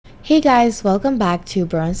Hey guys, welcome back to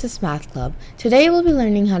Bronze's Math Club. Today we'll be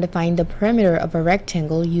learning how to find the perimeter of a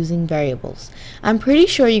rectangle using variables. I'm pretty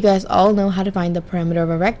sure you guys all know how to find the perimeter of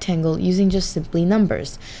a rectangle using just simply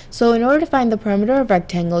numbers. So in order to find the perimeter of a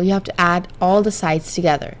rectangle, you have to add all the sides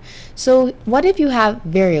together. So what if you have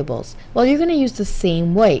variables? Well, you're going to use the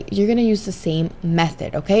same way. You're going to use the same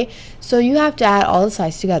method, okay? So you have to add all the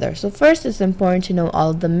sides together. So first, it's important to know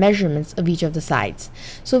all of the measurements of each of the sides.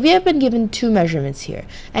 So we have been given two measurements here,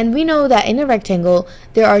 and we know that in a rectangle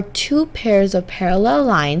there are two pairs of parallel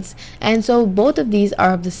lines, and so both of these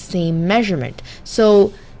are of the same measurement.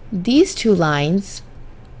 So these two lines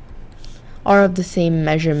are of the same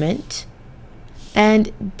measurement,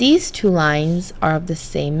 and these two lines are of the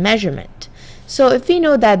same measurement. So if we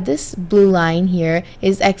know that this blue line here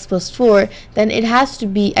is x plus 4, then it has to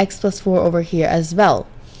be x plus 4 over here as well.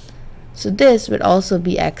 So this would also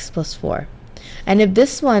be x plus 4. And if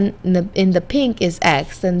this one in the pink is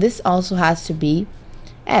x, then this also has to be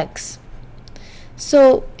x.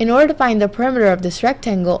 So in order to find the perimeter of this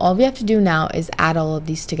rectangle, all we have to do now is add all of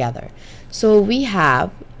these together. So we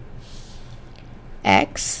have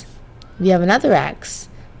x, we have another x,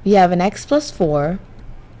 we have an x plus 4,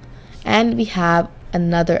 and we have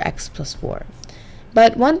another x plus 4.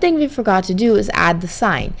 But one thing we forgot to do is add the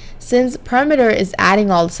sign. Since perimeter is adding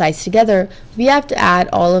all the sides together, we have to add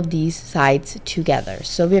all of these sides together.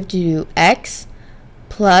 So we have to do x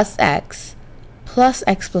plus x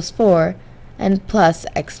plus 4 and plus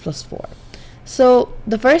x plus 4. So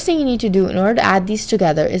the first thing you need to do in order to add these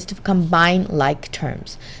together is to combine like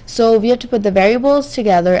terms. So we have to put the variables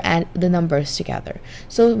together and the numbers together.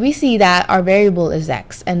 So we see that our variable is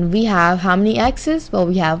x, and we have how many x's? Well,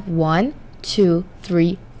 we have 1, 2,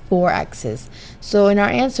 3, 4 x's. So in our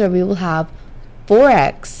answer we will have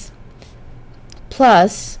 4x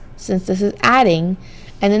plus, since this is adding,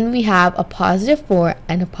 and then we have a positive 4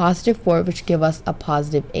 and a positive 4, which give us a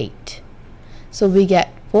positive 8. So we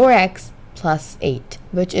get 4x plus 8,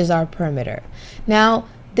 which is our perimeter. Now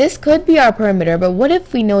this could be our perimeter, but what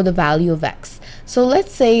if we know the value of x? So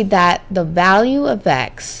let's say that the value of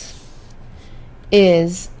x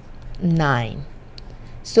is 9.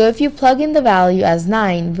 So if you plug in the value as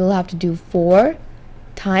 9, we'll have to do 4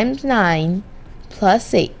 times 9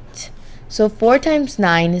 plus 8. So 4 times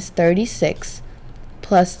 9 is 36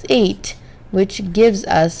 plus 8, which gives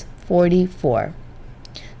us 44.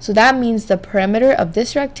 So that means the perimeter of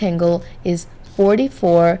this rectangle is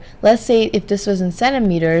 44. Let's say if this was in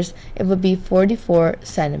centimeters, it would be 44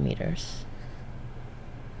 centimeters.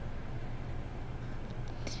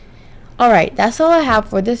 Alright, that's all I have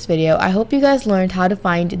for this video. I hope you guys learned how to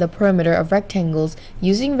find the perimeter of rectangles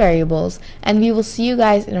using variables, and we will see you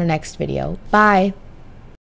guys in our next video. Bye!